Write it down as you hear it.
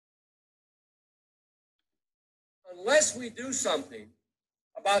unless we do something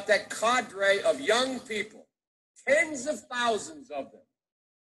about that cadre of young people, tens of thousands of them,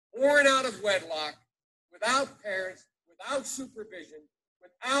 born out of wedlock, without parents, without supervision,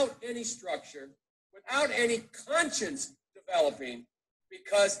 without any structure, without any conscience developing,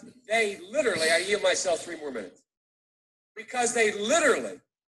 because they literally, I yield myself 3 more minutes, because they literally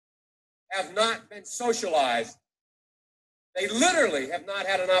have not been socialized. They literally have not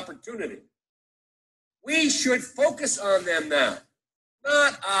had an opportunity. We should focus on them now,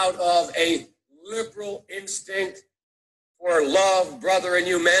 not out of a liberal instinct for love, brother, and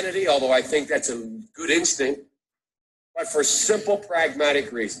humanity, although I think that's a good instinct, but for simple,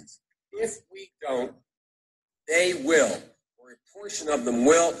 pragmatic reasons. If we don't, they will, or a portion of them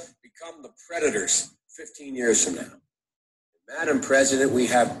will, become the predators 15 years from now. Madam President, we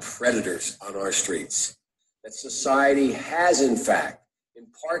have predators on our streets that society has, in fact, in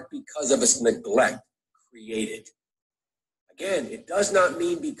part because of its neglect, created. Again, it does not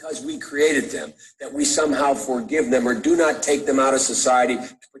mean because we created them that we somehow forgive them or do not take them out of society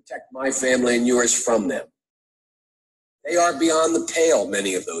to protect my family and yours from them. They are beyond the pale,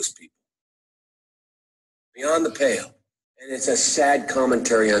 many of those people. Beyond the pale. And it's a sad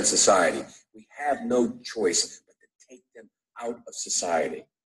commentary on society. We have no choice but to take them out of society.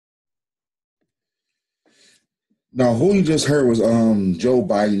 Now, who you just heard was Joe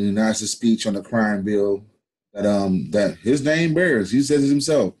Biden announced his speech on the crime bill that his name bears. He says it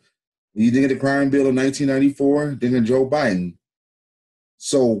himself. You think of the crime bill of 1994, think of Joe Biden.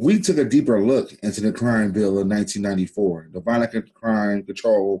 So we took a deeper look into the crime bill of 1994, the Violent Crime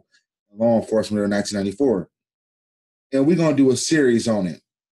Control and Law Enforcement of 1994. And we're going to do a series on it.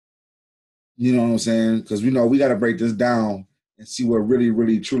 You know what I'm saying? Because we know we got to break this down and see what really,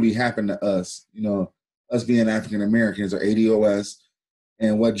 really, truly happened to us, you know, us being African Americans or ADOS,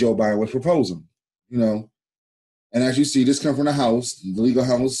 and what Joe Biden was proposing, you know. And as you see, this comes from the House, the legal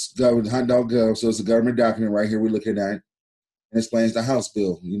House, Gov. So it's a government document right here we're looking at, and explains the House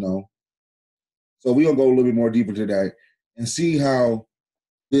bill, you know. So we're going to go a little bit more deeper to that and see how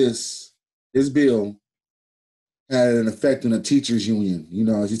this bill had an effect on the teachers union. You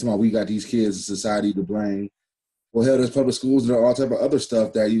know, as he's talking about, we got these kids in society to blame. Well, hell, there's public schools and all type of other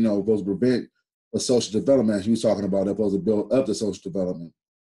stuff that, you know, supposed to prevent the social development, as you was talking about, supposed to build up the social development.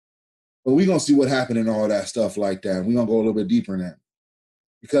 But we're going to see what happened and all that stuff like that. We're going to go a little bit deeper in that.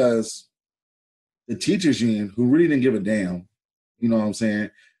 Because the teachers union, who really didn't give a damn, you know what I'm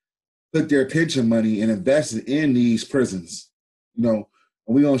saying, put their pension money and invested in these prisons, you know,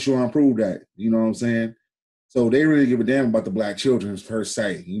 and we're going to show and prove that, you know what I'm saying? So they really give a damn about the black children per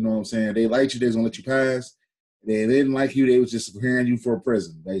se, you know what I'm saying? They liked you, they was going to let you pass. They didn't like you, they was just preparing you for a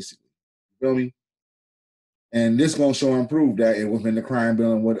prison, basically. You feel me? And this going to show and prove that it within the crime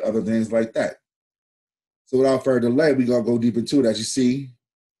bill and what other things like that. So without further delay, we're going to go deep into it. As you see,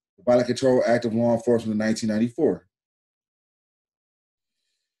 the Violent Control Act of Law Enforcement of 1994.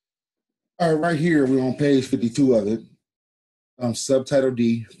 All right, right here, we're on page 52 of it. Subtitle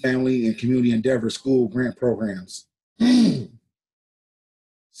D, Family and Community Endeavor School Grant Programs.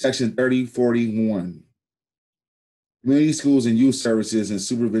 Section 3041. Community Schools and Youth Services and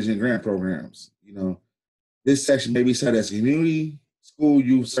Supervision Grant Programs. You know, this section may be cited as Community School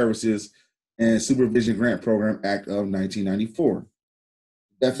Youth Services and Supervision Grant Program Act of 1994.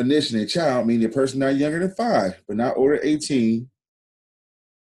 Definition: a child, meaning a person not younger than 5, but not older than 18.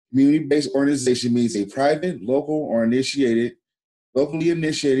 Community-based organization means a private, local, or locally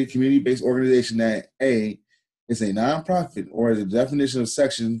initiated community-based organization that A, is a nonprofit, or as a definition of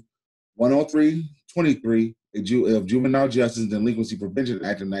Section 103.23 of Juvenile Justice and Delinquency Prevention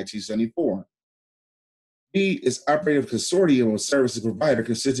Act of 1974. B is operative consortium of services provider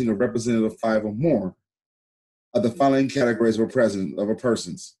consisting of representatives of 5 or more of the following categories of a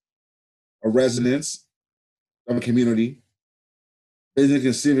persons: a residents of a community, business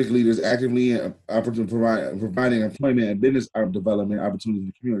and civic leaders actively providing employment and business development opportunities in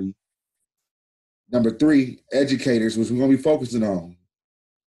the community. Number 3, educators, which we're going to be focusing on.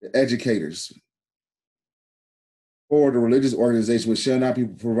 The educators. 4, the religious organization, which shall not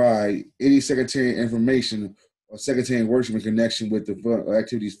provide any sectarian information or sectarian worship in connection with the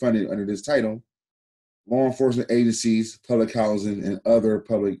activities funded under this title. Law enforcement agencies, public housing, and other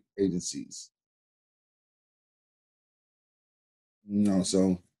public agencies. No,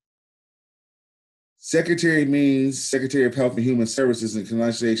 so Secretary means Secretary of Health and Human Services in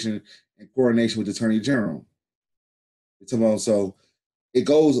consultation and coordination with the Attorney General. So it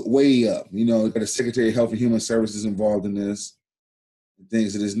goes way up. You know, the Secretary of Health and Human Services involved in this, and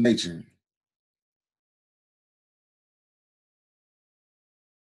things of this nature.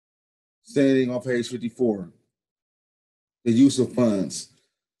 Standing on page 54. The use of funds.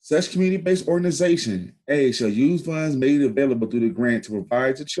 Such community-based organization, A, shall use funds made available through the grant to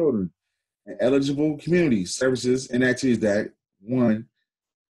provide to children and eligible community services and activities that, one,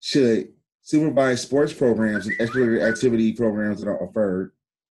 should supervise sports programs and extracurricular activity programs that are offered,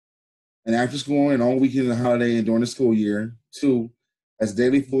 and after school and on weekends and holiday and during the school year. Two, as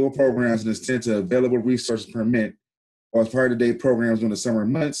daily full programs and extent to available resources permit, or as part of the day programs during the summer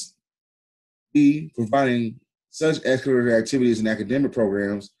months. B, providing such extracurricular activities and academic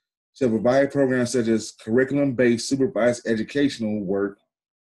programs shall provide programs such as curriculum-based supervised educational,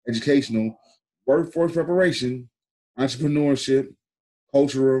 workforce preparation, entrepreneurship,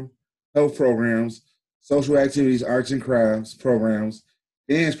 cultural, health programs, social activities, arts and crafts programs,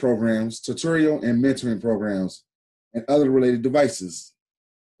 dance programs, tutorial and mentoring programs, and other related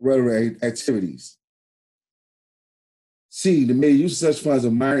activities. C, the made use of such funds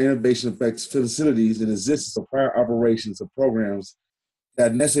of minor innovation affects facilities and existence of prior operations of programs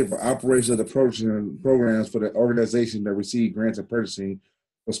that are necessary for operation of the programs for the organization that receive grants and purchasing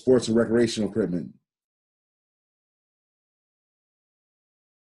for sports and recreational equipment.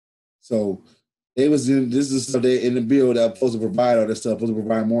 So this is stuff they in the bill that was supposed to provide all this stuff, supposed to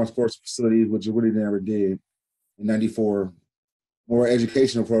provide more sports facilities, which it really never did in 94, more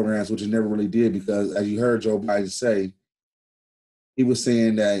educational programs, which it never really did, because as you heard Joe Biden say, he was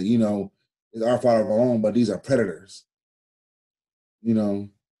saying that, it's our fault of our own, but these are predators. Saying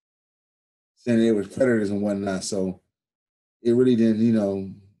they were predators and whatnot. So it really didn't,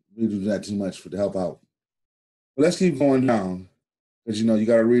 really do that too much to help out. But let's keep going down. Because, you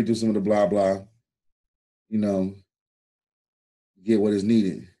got to read through some of the blah, blah, get what is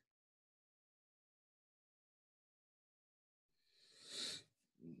needed.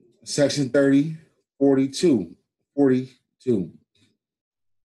 Section 30, 42.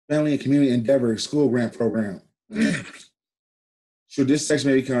 Family and Community Endeavor School Grant Program. Should this section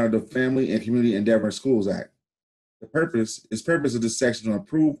may be counted the Family and Community Endeavor in Schools Act? The purpose of this section to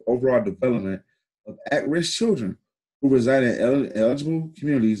improve overall development of at-risk children who reside in eligible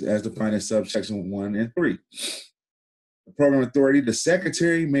communities as defined in subsection 1 and 3. The program authority, the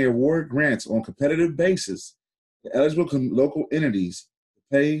secretary may award grants on competitive basis to eligible local entities to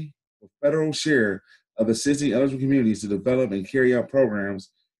pay a federal share of assisting eligible communities to develop and carry out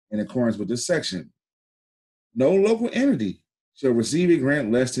programs in accordance with this section. No local entity shall receive a grant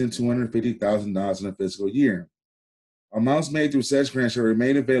less than $250,000 in a fiscal year. Amounts made through such grants shall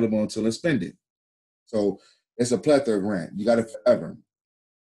remain available until expended. So it's a plethora grant. You got it forever.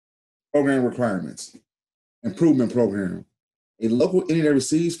 Program requirements. Improvement program. A local entity that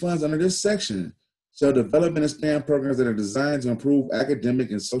receives funds under this section shall develop and expand programs that are designed to improve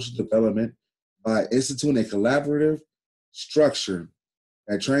academic and social development by instituting a collaborative structure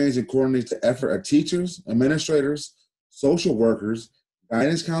that trains and coordinates the effort of teachers, administrators, social workers,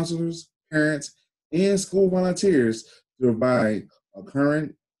 guidance counselors, parents, and school volunteers to provide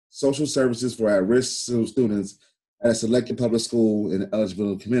current social services for at-risk students at a selected public school in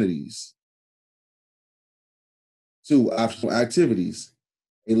eligible communities. 2, optional activities.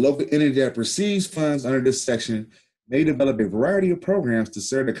 A local entity that receives funds under this section may develop a variety of programs to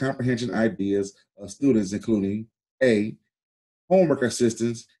serve the comprehension ideas of students, including A, homework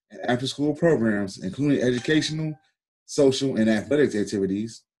assistance and after-school programs, including educational, social, and athletic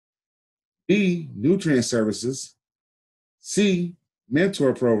activities. B, nutrient services. C,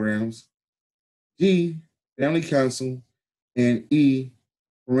 mentor programs. D, family council. And E,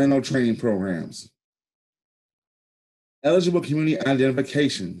 parental training programs. Eligible community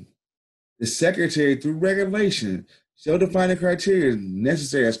identification. The secretary, through regulation, shall define the criteria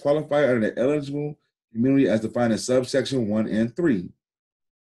necessary as qualified under the eligible community as defined in subsection 1 and 3.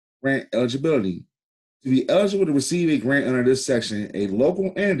 Grant eligibility. To be eligible to receive a grant under this section, a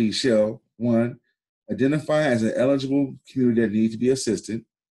local entity shall, 1, identify as an eligible community that needs to be assisted.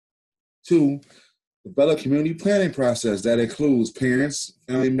 2, develop community planning process that includes parents,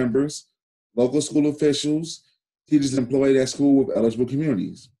 family members, local school officials, teachers employed at school with eligible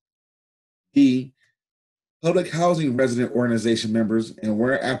communities. D, public housing resident organization members, and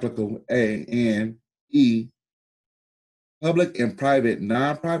where applicable, A, and E, public and private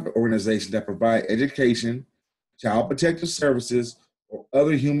nonprofit organizations that provide education, child protective services, or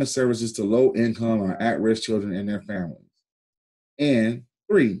other human services to low-income or at-risk children and their families. And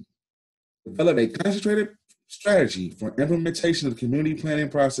 3, develop a concentrated strategy for implementation of the community planning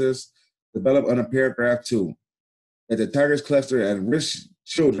process developed under paragraph 2 that the targets cluster at-risk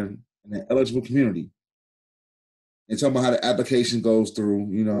children in an eligible community. And talking about how the application goes through,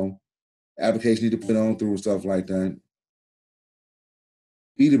 the application need to put on through stuff like that.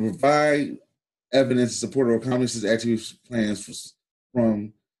 B, to provide evidence in support of accomplishments, activity plans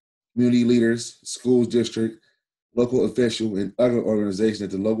from community leaders, schools, district, local official, and other organizations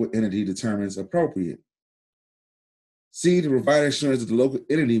that the local entity determines appropriate. C, to provide assurance that the local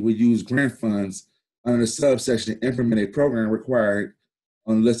entity will use grant funds under the subsection to implement a program required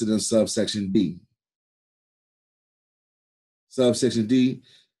on listed in subsection D. Subsection D,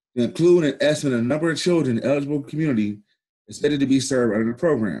 to include an estimate of the number of children in the eligible community expected to be served under the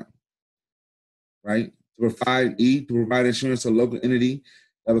program. Right? To provide insurance to a local entity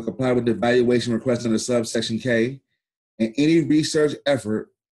that will comply with the evaluation request under subsection K and any research effort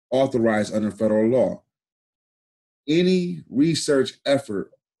authorized under federal law. Any research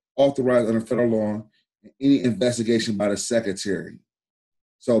effort authorized under federal law and any investigation by the secretary.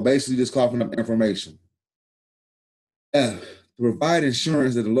 So basically just coughing up information. F, to provide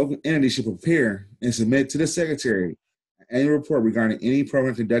insurance that the local entity should prepare and submit to the secretary an annual report regarding any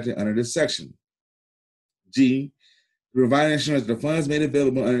program conducted under this section. G, to provide insurance that the funds made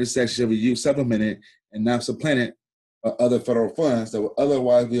available under this section shall be used, supplemented, and not supplanted by other federal funds that will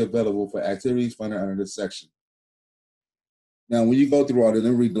otherwise be available for activities funded under this section. Now, when you go through all this,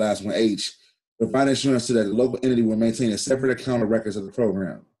 let me read the last one, H. Provide insurance so that the local entity will maintain a separate account of records of the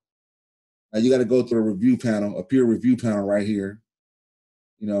program. Now, you got to go through a review panel, a peer review panel right here.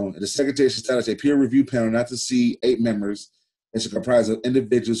 You know, the secretary should establish a peer review panel not to exceed 8 members that should comprise of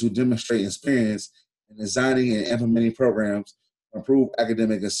individuals who demonstrate experience in designing and implementing programs to improve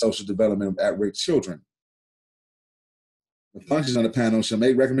academic and social development of at-risk children. The functions on the panel shall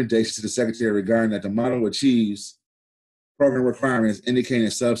make recommendations to the secretary regarding that the model achieves program requirements indicated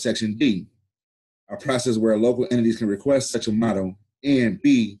in subsection D, a process where local entities can request such a model, and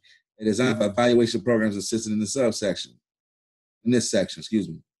B, a design for evaluation programs assisted in the subsection, in this section, excuse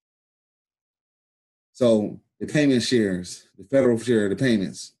me. So the payment shares, the federal share of the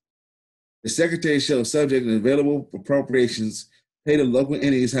payments. The secretary shall, subject to available appropriations, pay the local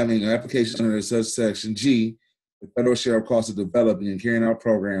entities having applications under subsection G, the federal share of costs of developing and carrying out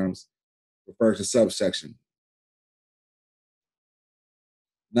programs referred to subsection.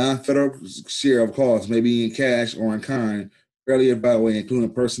 Non-federal share of costs may be in cash or in kind, fairly evaluated,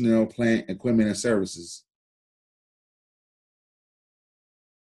 including personnel, plant, equipment, and services.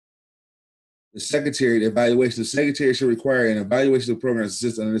 The secretary should require an evaluation of programs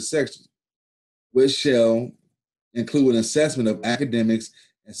assisted under this section, which shall include an assessment of academics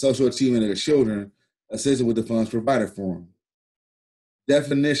and social achievement of the children assisted with the funds provided for them.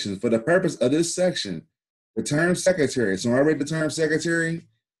 Definitions. For the purpose of this section, the term secretary, so I read the term secretary,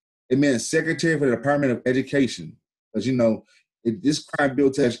 it meant secretary for the Department of Education. Because, you know, this crime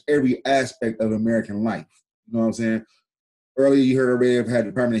bill touched every aspect of American life. You know what I'm saying? Earlier, you heard already I've had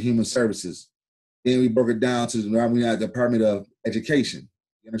the Department of Human Services. Then we broke it down to the Department of Education.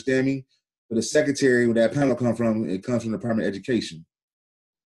 You understand me? So the secretary, where that panel comes from, it comes from the Department of Education.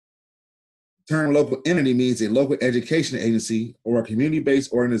 The term local entity means a local education agency or a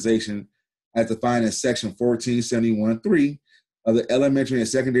community-based organization as defined in Section 1471(3) of the Elementary and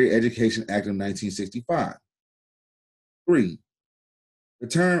Secondary Education Act of 1965. 3. The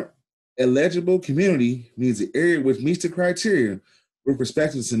term eligible community means the area which meets the criteria with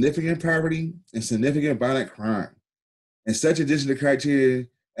respect to significant poverty and significant violent crime, and such additional criteria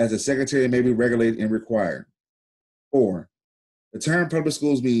as the secretary may be regulated and required. 4. The term public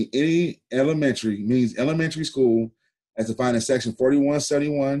schools means elementary school as defined in Section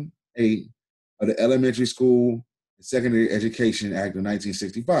 4171(8) of the Elementary School and Secondary Education Act of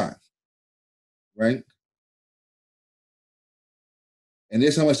 1965. Right? And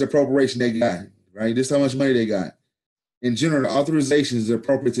this is how much appropriation they got, right? This is how much money they got. In general, the authorizations are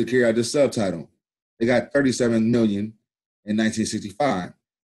appropriate to carry out this subtitle. They got $37 million in 1965.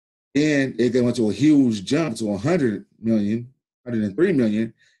 Then it went to a huge jump to $103 million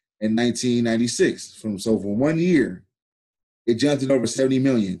in 1996. So for 1 year, it jumped to over $70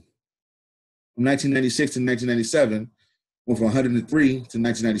 million. From 1996 to 1997, went from 103 to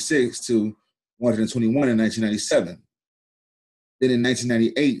 1996 to 121 in 1997. Then in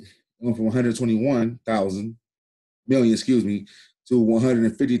 1998, it went from 121,000 million, to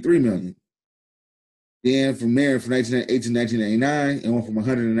 153 million. Then from there, from 1998 to 1999, it went from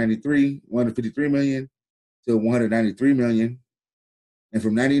 153 million to 193 million. And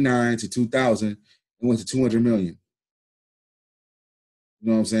from 99 to 2000, it went to 200 million. You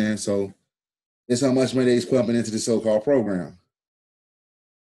know what I'm saying? So that's how much money they's pumping into the so-called program.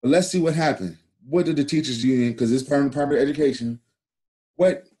 But let's see what happened. What did the teachers union, because it's part of the Department of Education,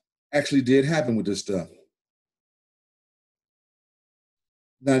 what actually did happen with this stuff?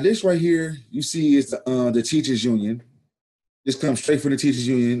 Now, this right here, you see is the teachers union. This comes straight from the teachers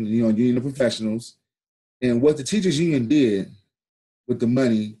union, union of professionals. And what the teachers union did with the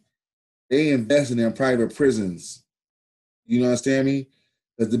money, they invested in private prisons. You understand me?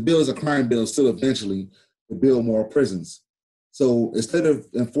 Because the bill is a crime bill still eventually to build more prisons. So instead of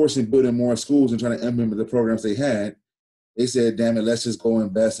enforcing building more schools and trying to implement the programs they had, they said, damn it, let's just go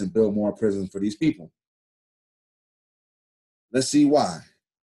invest and build more prisons for these people. Let's see why.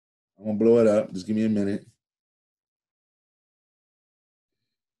 I'm going to blow it up. Just give me a minute.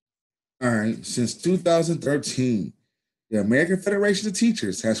 All right. Since 2013, the American Federation of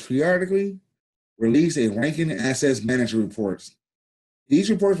Teachers has periodically released a ranking and assets management reports. These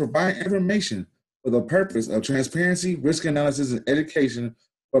reports provide information for the purpose of transparency, risk analysis, and education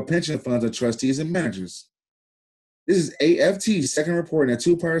for pension funds of trustees and managers. This is AFT's second report in a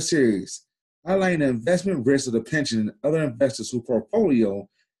two-part series, highlighting the investment risks of the pension and other investors whose portfolio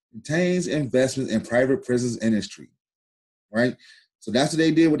contains investments in private prisons industry, right? So that's what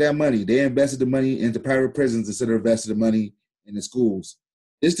they did with that money. They invested the money into private prisons instead of investing the money in the schools.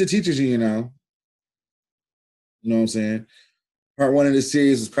 It's the teachers union now. You know what I'm saying? Part one of this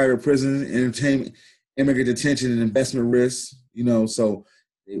series is private prison, entertainment, immigrant detention, and investment risks. So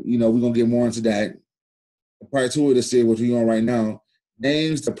we're gonna get more into that. Part two of the series, which we're on right now,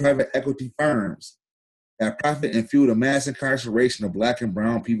 names the private equity firms that profit and fuel the mass incarceration of Black and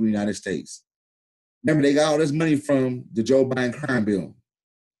brown people in the United States. Remember, they got all this money from the Joe Biden crime bill.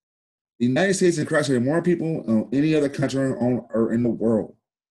 The United States incarcerated more people than any other country or in the world,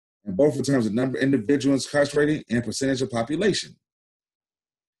 and both in terms of number of individuals incarcerated and percentage of population.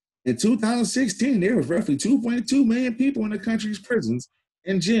 In 2016, there was roughly 2.2 million people in the country's prisons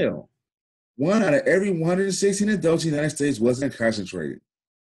and jail. 1 out of every 116 adults in the United States was incarcerated.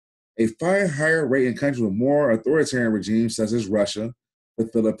 A far higher rate in countries with more authoritarian regimes such as Russia, the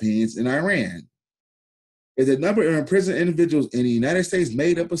Philippines, and Iran. If the number of imprisoned individuals in the United States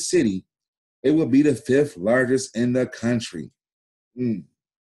made up a city, it would be the 5th largest in the country.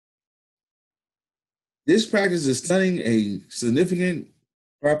 This practice is stunning a significant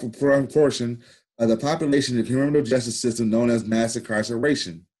proportion of the population in the criminal justice system known as mass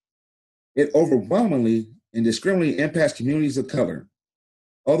incarceration. It overwhelmingly and discriminately impacts communities of color.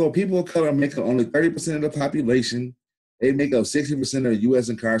 Although people of color make up only 30% of the population, they make up 60% of the U.S.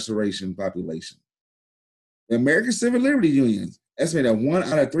 incarceration population. The American Civil Liberty Unions estimate that 1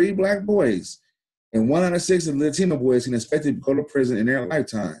 out of 3 Black boys and 1 out of 6 Latino boys can expect to go to prison in their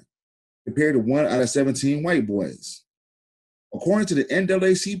lifetime, compared to 1 out of 17 white boys. According to the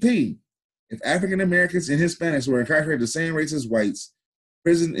NAACP, if African Americans and Hispanics were incarcerated at the same rates as whites,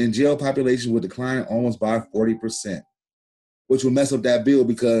 prison and jail population would decline almost by 40%, which will mess up that bill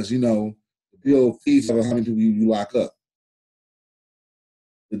because, the bill feeds over how many people you lock up.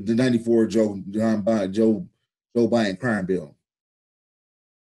 The 94 Joe Biden crime bill.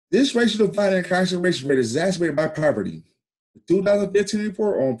 This racial divide and incarceration rate is exacerbated by poverty. The 2015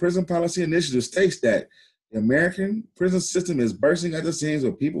 report on prison policy initiative states that the American prison system is bursting at the seams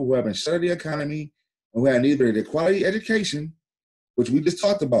with people who have been shut out of the economy and who have neither a quality education, which we just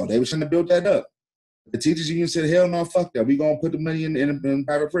talked about. They were trying to build that up. The teachers union said, hell no, fuck that. We're going to put the money in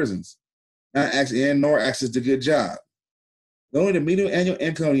private prisons. Nor access to good job. Only the median annual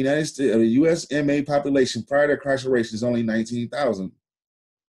income of the United States, of the USMA population prior to incarceration is only $19,000.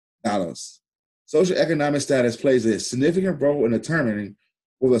 Social economic status plays a significant role in determining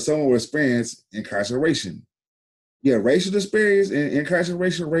whether someone will experience incarceration. Yet racial disparities in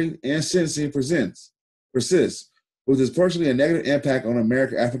incarceration rate and sentencing persists, which is partially a negative impact on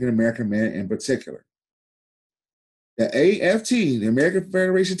African American men in particular. The AFT, the American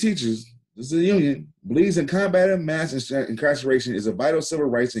Federation of Teachers, this is a union, believes in combating mass incarceration is a vital civil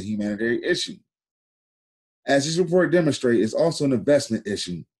rights and humanitarian issue. As this report demonstrates, it's also an investment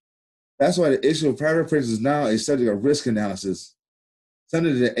issue. That's why the issue of private prisons is now a subject of risk analysis,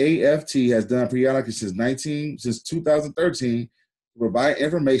 something that the AFT has done periodically since 2013 to provide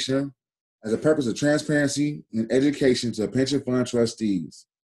information as a purpose of transparency and education to pension fund trustees.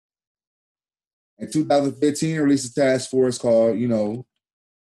 In 2015, it released a task force called,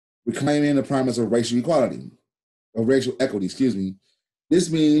 Reclaiming the Promise of Racial Equality, or Racial Equity, This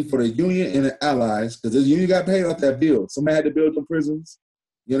means for the union and the allies, because the union got paid off that bill. Somebody had to build the prisons.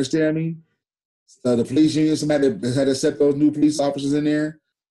 You understand me? The police union, somebody had to set those new police officers in there.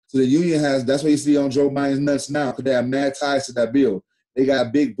 So the union that's why you see on Joe Biden's nuts now, because they have mad ties to that bill. They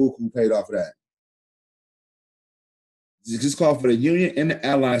got big buku paid off of that. Just call for the union and the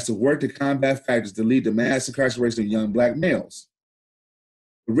allies to work to combat factors that lead to mass incarceration of young Black males.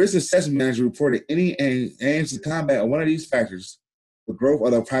 The risk assessment manager reported any aims to combat one of these factors, the growth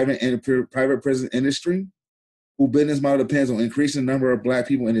of the private prison industry, whose business model depends on increasing the number of Black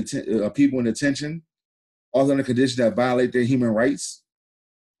people in detention, also under conditions that violate their human rights.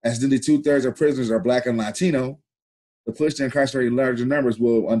 As nearly 2/3 of prisoners are Black and Latino, the push to incarcerate larger numbers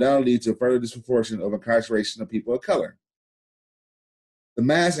will undoubtedly lead to further disproportion of incarceration of people of color. The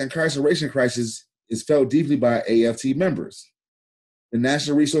mass incarceration crisis is felt deeply by AFT members. The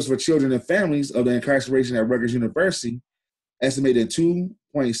National Resource for Children and Families of the Incarceration at Rutgers University estimated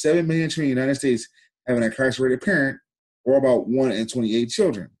 2.7 million children in the United States have an incarcerated parent, or about 1 in 28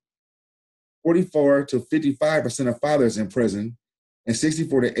 children. 44 to 55% of fathers in prison and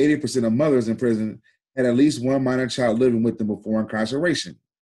 64 to 80% of mothers in prison had at least one minor child living with them before incarceration.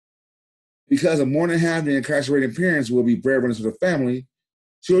 Because of more than half the incarcerated parents will be breadwinners of the family,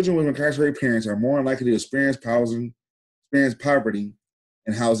 children with incarcerated parents are more likely to experience poverty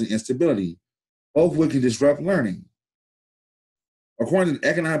and housing instability, both which can disrupt learning. According to the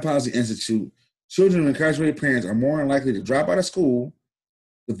Economic Policy Institute, children of incarcerated parents are more likely to drop out of school,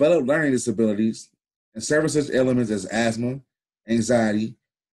 develop learning disabilities, and suffer such ailments as asthma, anxiety,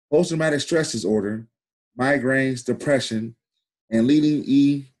 post-traumatic stress disorder, migraines, depression, and leading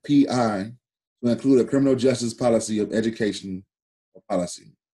EPI to include a criminal justice policy of education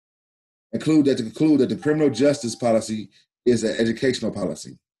policy. Conclude that the criminal justice policy is an educational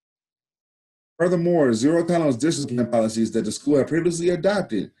policy. Furthermore, zero-tolerance discipline policies that the school had previously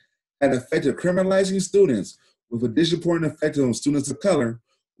adopted had affected criminalizing students, with a disproportionate effect on students of color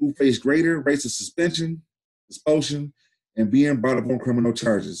who face greater rates of suspension, expulsion, and being brought up on criminal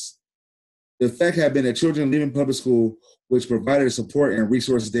charges. The effect had been that children leaving public school, which provided the support and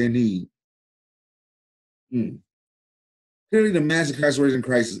resources they need. Clearly, the mass incarceration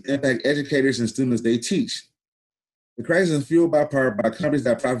crisis impacts educators and students they teach. The crisis is fueled by companies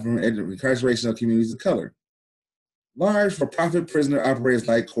that profit from incarceration of communities of color. Large for-profit prisoner operators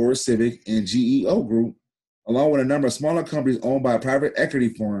like Core Civic and GEO Group, along with a number of smaller companies owned by private equity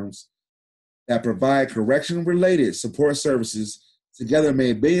firms that provide correction-related support services, together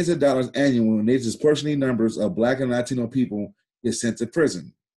made billions of dollars annually when they disproportionately numbers of Black and Latino people get sent to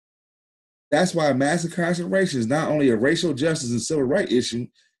prison. That's why mass incarceration is not only a racial justice and civil rights issue,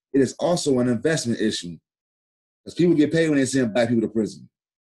 it is also an investment issue. Because people get paid when they send Black people to prison.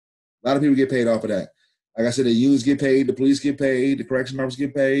 A lot of people get paid off of that. Like I said, the unions get paid, the police get paid, the correction officers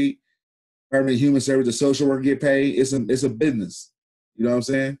get paid, Department of Human Service, the social worker get paid. It's a business. You know what I'm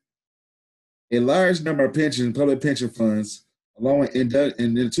saying? A large number of public pension funds, along with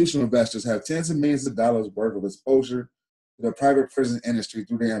institutional investors, have tens of millions of dollars worth of exposure to the private prison industry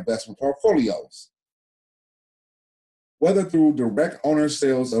through their investment portfolios. Whether through direct owner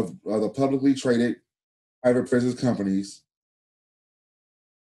sales of the publicly traded private prison companies,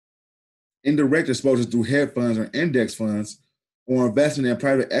 indirect exposure through hedge funds or index funds, or investment in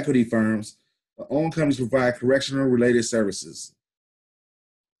private equity firms, the owned companies provide correctional-related services.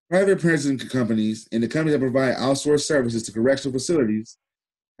 Private prison companies and the companies that provide outsourced services to correctional facilities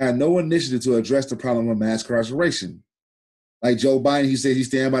have no initiative to address the problem of mass incarceration. Like Joe Biden, he says he's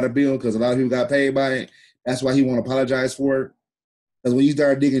standing by the bill because a lot of people got paid by it. That's why he won't apologize for it. Because when you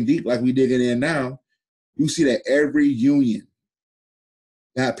start digging deep like we digging in now, you see that every union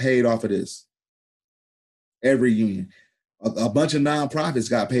got paid off of this. Every union. A bunch of nonprofits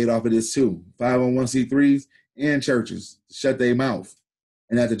got paid off of this too. 501c3s and churches to shut their mouth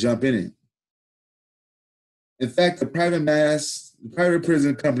and have to jump in it. In fact, the private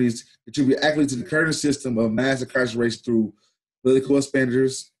prison companies contribute actively to the current system of mass incarceration through political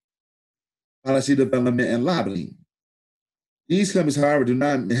expenditures, policy development, and lobbying. These companies, however, do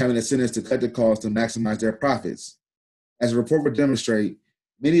not have an incentive to cut the costs to maximize their profits. As the report would demonstrate,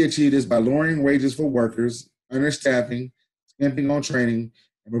 many achieve this by lowering wages for workers, understaffing, skimping on training,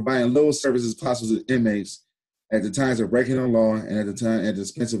 and providing little services possible to inmates at the times of breaking the law and at the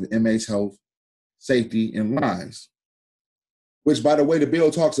expense of inmates' health, safety, and lives. Which, by the way, the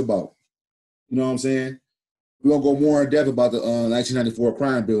bill talks about. You know what I'm saying? We're going to go more in depth about the 1994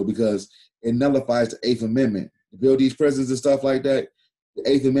 crime bill because it nullifies the Eighth Amendment. To build these prisons and stuff like that, the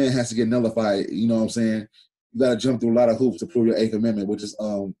Eighth Amendment has to get nullified. You know what I'm saying? You got to jump through a lot of hoops to prove your Eighth Amendment, which is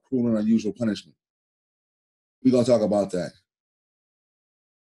cruel and unusual punishment. We're going to talk about that.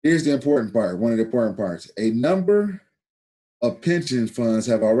 Here's the important part, one of the important parts. A number of pension funds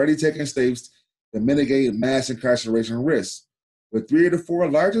have already taken steps to mitigate mass incarceration risks, with 3 of the 4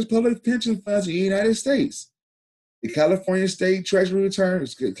 largest public pension funds in the United States. The California State Treasury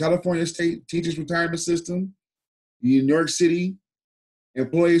Returns, California State Teachers Retirement System, the New York City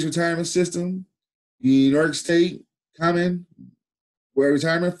Employees Retirement System, the New York State Common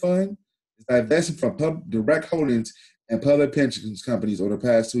Retirement Fund is divested from direct holdings and public pensions companies over the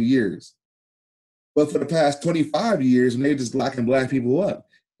past 2 years. But for the past 25 years, when they just locking black people up,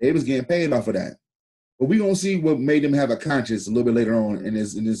 they was getting paid off of that. But we're gonna see what made them have a conscience a little bit later on in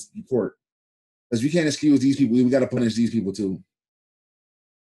this report. Because we can't excuse these people, we gotta punish these people too.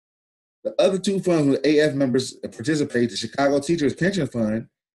 The other two funds where AF members participate, the Chicago Teachers Pension Fund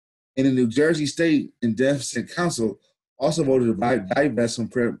and the New Jersey State Detention Council, also voted to divest from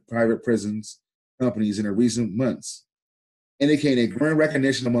private prisons companies in the recent months, indicating a growing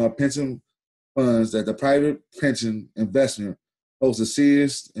recognition among pension funds that the private pension investment poses a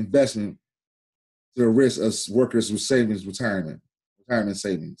serious investment to the risk of workers with retirement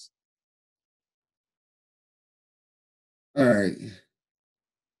savings. All right.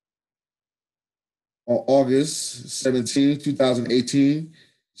 On August 17, 2018,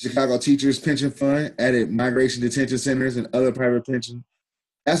 Chicago Teachers Pension Fund added migration detention centers and other private pension.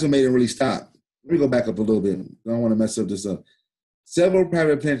 That's what made it really stop. Let me go back up a little bit. I don't want to mess this up. Several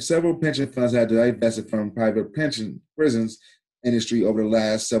pension funds had divested from private pension prisons industry over the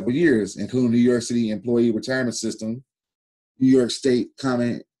last several years, including New York City Employee Retirement System, New York State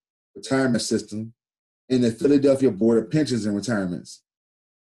Common Retirement System, and the Philadelphia Board of Pensions and Retirements.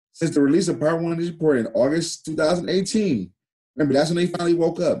 Since the release of Part 1 of this report in August 2018, remember, that's when they finally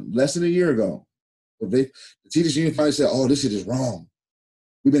woke up, less than a year ago. The teachers union finally said, oh, this shit is wrong.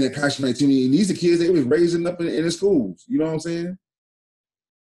 We've been incarcerating too many. And these are kids they was raising up in the schools. You know what I'm saying?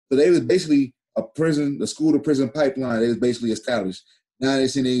 So they was basically a school to prison pipeline. They was basically established. Now they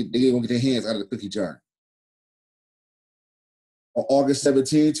say they going to get their hands out of the cookie jar. On August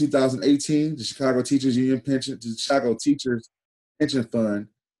 17, 2018, the Chicago Teachers Pension Fund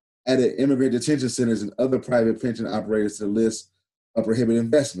added immigrant detention centers and other private pension operators to the list of prohibited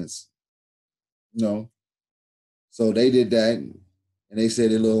investments. So they did that, and they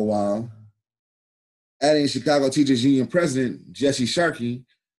said in a little while. Adding Chicago Teachers Union President Jesse Sharkey,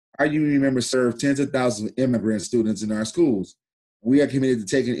 our union members serve tens of thousands of immigrant students in our schools. We are committed to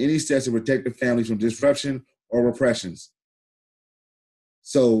taking any steps to protect the families from disruption or repressions.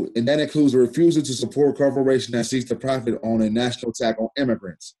 So, and that includes a refusal to support corporation that seeks to profit on a national attack on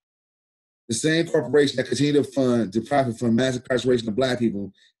immigrants. The same corporation that continue to profit from mass incarceration of black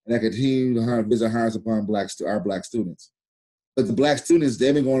people and that continue to visit harms upon our black students. But the black students,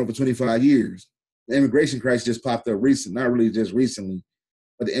 they've been going on for 25 years. The immigration crisis just popped up not really just recently,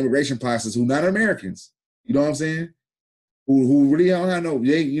 but the immigration process who not Americans, you know what I'm saying? Who really don't have not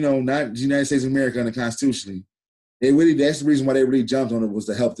the United States of America under constitutionally. That's the reason why they really jumped on it, was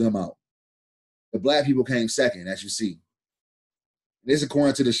to help them out. The black people came second, as you see. This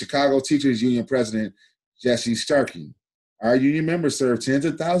according to the Chicago Teachers Union President, Jesse Sharkey. Our union members serve tens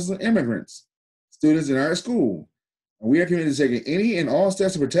of thousands of immigrants, students in our school, and we are committed to taking any and all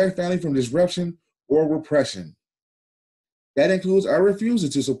steps to protect families from disruption or repression. That includes our refusal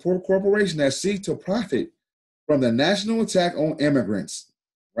to support corporations that seek to profit from the national attack on immigrants,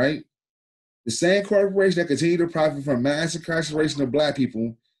 right? The same corporation that continue to profit from mass incarceration of black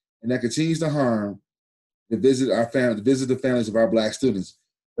people and that continues to harm to visit the families of our black students.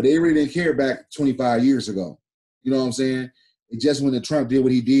 But they really didn't care back 25 years ago. You know what I'm saying? It just when Trump did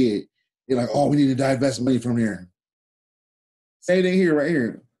what he did, they're like, oh, we need to divest money from here. Same thing here, right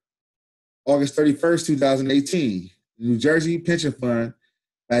here. August 31st, 2018, the New Jersey Pension Fund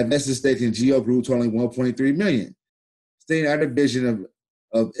divested stake in GO Group totaling $1.3 million. Stating our division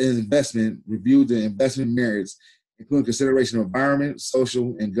of investment reviewed the investment merits, including consideration of environment,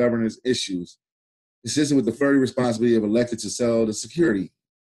 social, and governance issues, consistent with the further responsibility of elected to sell the security.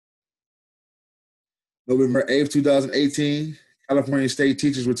 November 8th, 2018, California State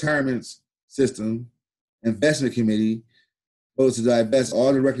Teachers Retirement System Investment Committee voted to divest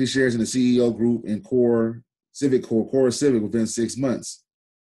all directly shares in the CEO Group and Core Civic within 6 months.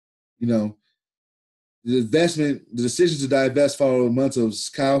 The decision to divest followed months of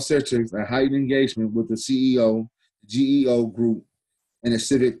Kyle Serchik's and heightened engagement with the CEO, GEO Group, and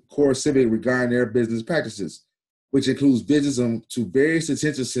the Core Civic regarding their business practices, which includes visits to various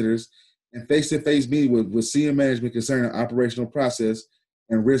detention centers and face-to-face meeting with senior management concerning operational process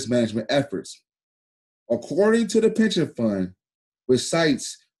and risk management efforts. According to the pension fund, which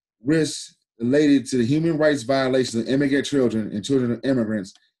cites risks related to the human rights violations of immigrant children and children of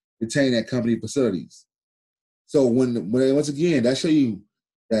immigrants detained at company facilities. So once again, that show you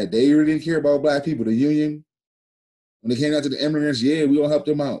that they really didn't care about black people. The union, when they came out to the immigrants, yeah, we all helped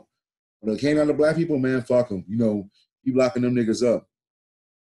them out. When it came out to black people, man, fuck them. You locking them niggas up.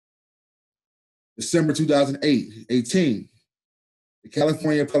 December 2018, the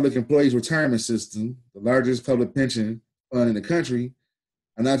California Public Employees Retirement System, the largest public pension fund in the country,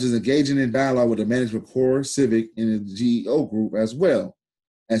 are not just engaging in dialogue with the management core, civic, and the GEO Group as well.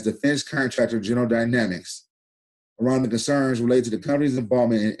 as defense contractor General Dynamics around the concerns related to the company's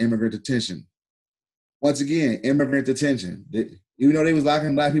involvement in immigrant detention. Once again, immigrant detention. Even though they was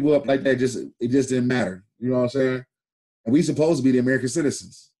locking black people up like that, it just didn't matter. You know what I'm saying? And we supposed to be the American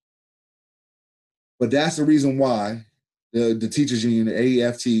citizens. But that's the reason why the teachers union, the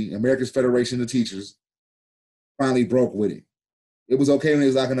AEFT, American Federation of Teachers, finally broke with it. It was okay when they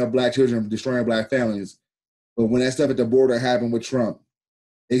was locking up black children and destroying black families. But when that stuff at the border happened with Trump,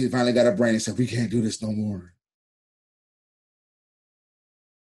 they finally got a brain and said, we can't do this no more.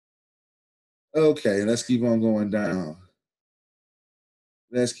 Okay, let's keep on going down.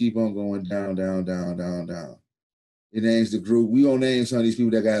 Let's keep on going down. It names the group. We gonna name some of these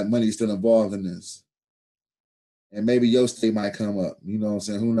people that got money still involved in this. And maybe your state might come up. You know what I'm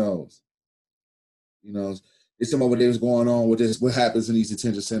saying? Who knows? You know, it's some of what was going on with this, what happens in these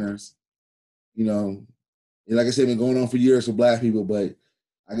detention centers. You know, and like I said, been going on for years for black people, but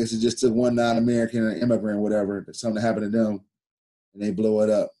I guess it just took one non-American or immigrant, whatever, something happened to them, and they blow it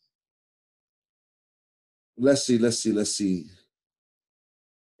up. Let's see.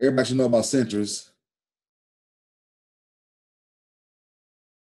 Everybody should know about Centris.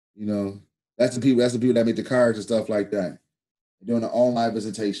 You know, that's the people that make the cards and stuff like that. They're doing an online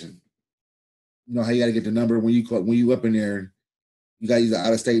visitation. You know how you got to get the number when you up in there. You got to use an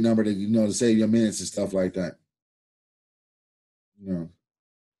out-of-state number to save your minutes and stuff like that. You know,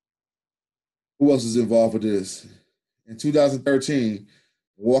 who else is involved with this? In 2013,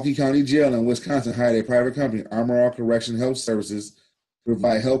 Milwaukee County Jail in Wisconsin hired a private company, Armor All Correction Health Services, to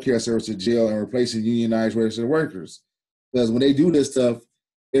provide healthcare services to jail and replacing unionized registered workers. Because when they do this stuff,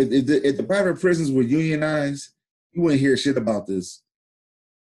 if the private prisons were unionized, you wouldn't hear shit about this.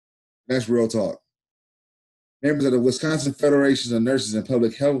 That's real talk. Members of the Wisconsin Federation of Nurses and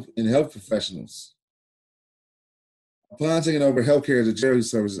Public Health and Health Professionals. Upon taking over healthcare as a jail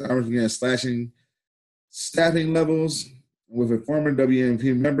service, Armor began slashing staffing levels, with a former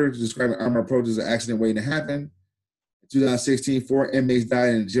WMP member describing Armor approach as an accident waiting to happen. In 2016, 4 inmates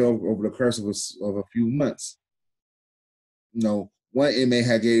died in jail over the course of a few months. You know, one inmate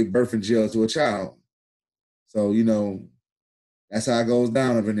had gave birth in jail to a child. So, you know, that's how it goes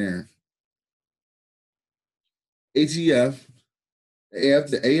down over there. ATF,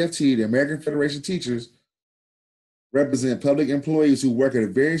 the AFT, the American Federation of Teachers, represent public employees who work at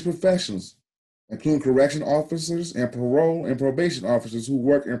various professions, including correction officers and parole and probation officers who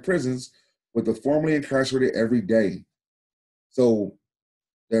work in prisons with the formerly incarcerated every day. So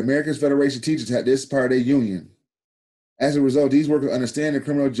the American Federation of Teachers had this part of their union. As a result, these workers understand the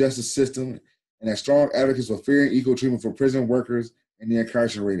criminal justice system and are strong advocates for fair and equal treatment for prison workers and the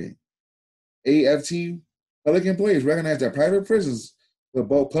incarcerated. AFT public employees recognize that private prisons put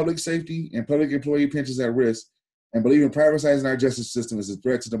both public safety and public employee pensions at risk and believe in privatizing our justice system as a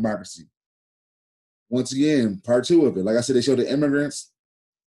threat to democracy. Once again, part 2 of it. Like I said, they showed the immigrants.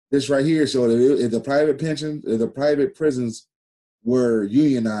 This right here showed that if the private prisons were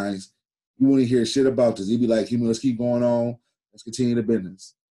unionized, you wouldn't hear shit about this. You'd be like, let's keep going on. Let's continue the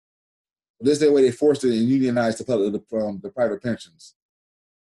business. But this is the way they forced it and unionized the private pensions,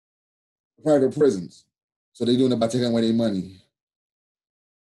 the private prisons. So they're doing it by taking away their money.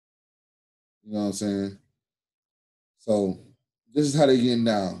 You know what I'm saying? So this is how they're getting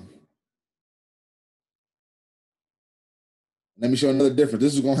down. Let me show another difference.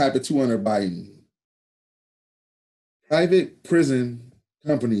 This is going to happen too under Biden. Private prison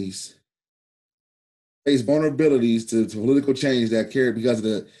companies face vulnerabilities to political change that carry because of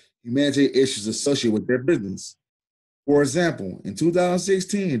the humanitarian issues associated with their business. For example, in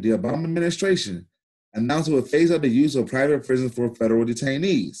 2016, the Obama administration announced it would phase out the use of private prisons for federal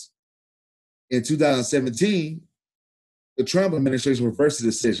detainees. In 2017, the Trump administration reversed the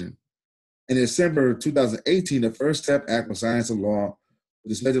decision. In December 2018, the First Step Act was signed into law,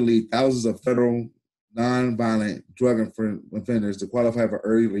 which is meant to lead thousands of federal nonviolent drug offenders to qualify for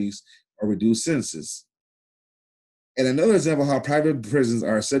early release or reduced sentences. And another example of how private prisons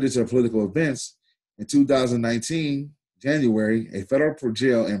are subject to political events, in 2019, January, a federal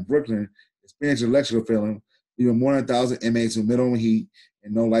jail in Brooklyn experienced electrical failing, leaving more than 1,000 inmates with minimum heat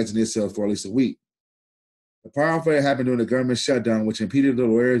and no lights in their cells for at least a week. The power failure happened during the government shutdown, which impeded the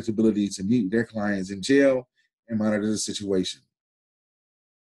lawyers' ability to meet their clients in jail and monitor the situation.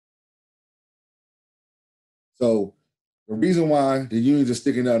 So the reason why the unions are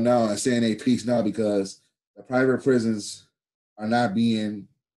sticking up now and saying they peace now because the private prisons are not being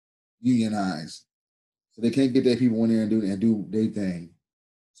unionized. So they can't get their people in there and do their thing.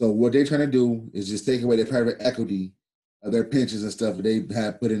 So what they're trying to do is just take away their private equity of their pensions and stuff that they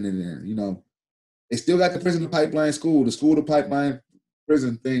have put in there. You know, they still got the prison to pipeline school, the school to pipeline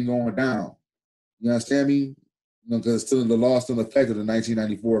prison thing going down. You understand me? You know, because still the law still affected the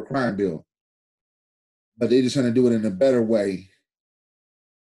 1994 crime bill, but they just trying to do it in a better way.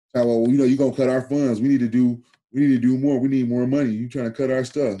 So, well, you know, you're gonna cut our funds. We need to do more. We need more money. You trying to cut our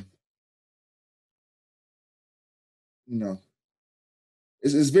stuff. You know,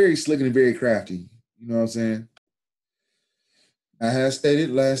 it's very slick and very crafty. You know what I'm saying? I have stated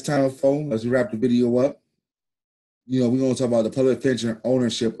last time before, as we wrap the video up, you know, we're going to talk about the public pension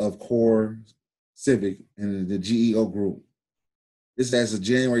ownership of Core Civic and the GEO Group. This is as of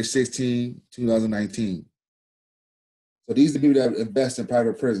January 16, 2019. So these are the people that invest in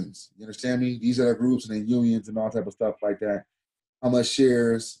private prisons. You understand me? These are the groups and the unions and all type of stuff like that. How much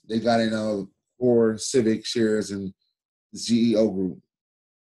shares they got in Core Civic shares in the GEO Group.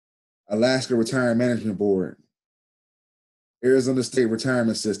 Alaska Retirement Management Board. Arizona State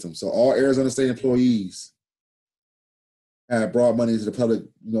Retirement System. So all Arizona State employees have brought money to the public,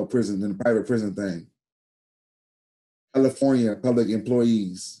 you know, prison and the private prison thing. California Public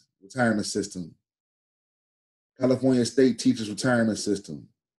Employees Retirement System. California State Teachers Retirement System.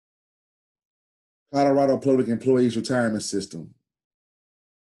 Colorado Public Employees Retirement System.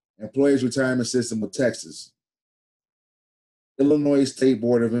 Employees Retirement System of Texas. Illinois State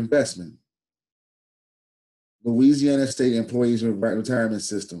Board of Investment. Louisiana State Employees Retirement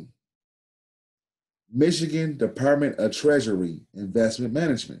System. Michigan Department of Treasury Investment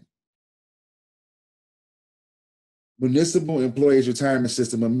Management. Municipal Employees Retirement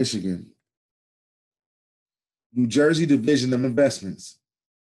System of Michigan. New Jersey Division of Investments.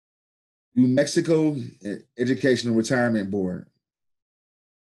 New Mexico Educational Retirement Board.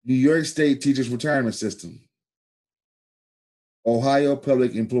 New York State Teachers Retirement System. Ohio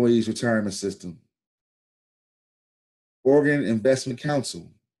Public Employees Retirement System. Oregon Investment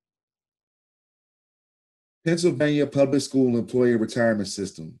Council. Pennsylvania Public School Employee Retirement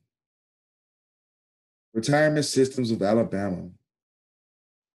System. Retirement Systems of Alabama.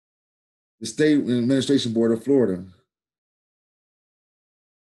 The State Administration Board of Florida.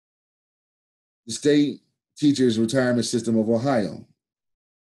 The State Teachers Retirement System of Ohio.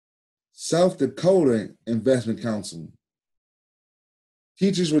 South Dakota Investment Council.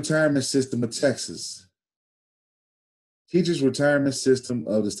 Teachers Retirement System of Texas. Teachers Retirement System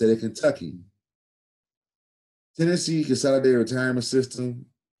of the State of Kentucky. Tennessee Consolidated Retirement System,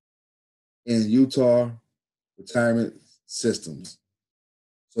 and Utah Retirement Systems.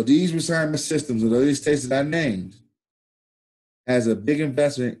 So these retirement systems, of these states that I named, has a big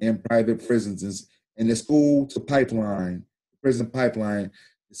investment in private prisons and the school to pipeline, the prison pipeline,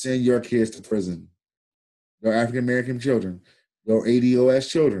 to send your kids to prison. Your African American children, your ADOS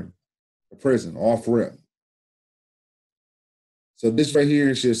children, to prison, all for real. So this right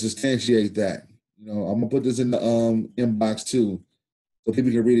here should substantiate that. You know, I'm gonna put this in the inbox too, so people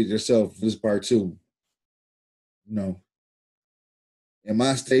can read it yourself. This part too. You know, in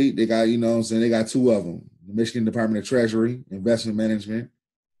my state, they got, you know what I'm saying, they got two of them: the Michigan Department of Treasury, Investment Management,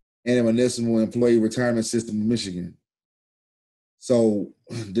 and the Municipal Employee Retirement System of Michigan. So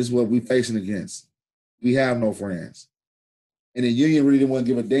this is what we're facing against. We have no friends, and the union really didn't want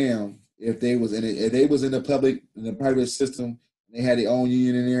to give a damn if they was in it. If they was in the public, in the private system, and they had their own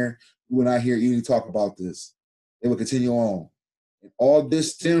union in there, we would not hear any talk about this. They would continue on. And all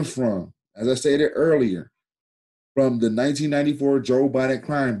this stems from, as I stated earlier, from the 1994 Joe Biden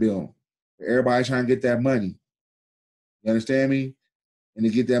crime bill. Everybody trying to get that money. You understand me? And to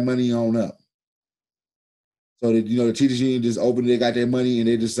get that money on up. So that, you know, the teachers union just opened, they got their money, and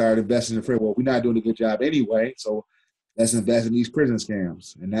they just started investing in prison. Well, we're not doing a good job anyway, so let's invest in these prison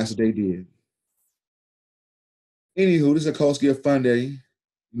scams. And that's what they did. Anywho, this is a Coast Gift Fun Day.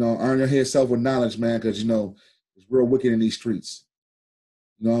 You know, earn your head self with knowledge, man, because, you know, it's real wicked in these streets.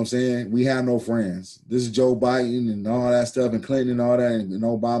 You know what I'm saying? We have no friends. This is Joe Biden and all that stuff, and Clinton and all that, and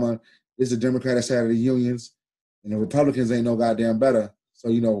Obama. This is the Democratic side of the unions, and the Republicans ain't no goddamn better. So,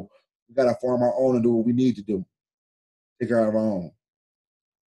 you know, we got to form our own and do what we need to do. Take care of our own.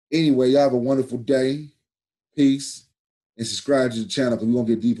 Anyway, y'all have a wonderful day. Peace. And subscribe to the channel because we're going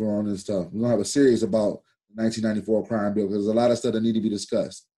to get deeper on this stuff. We're going to have a series about the 1994 crime bill because there's a lot of stuff that need to be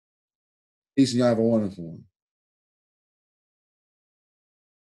discussed. Peace, and y'all have a wonderful one.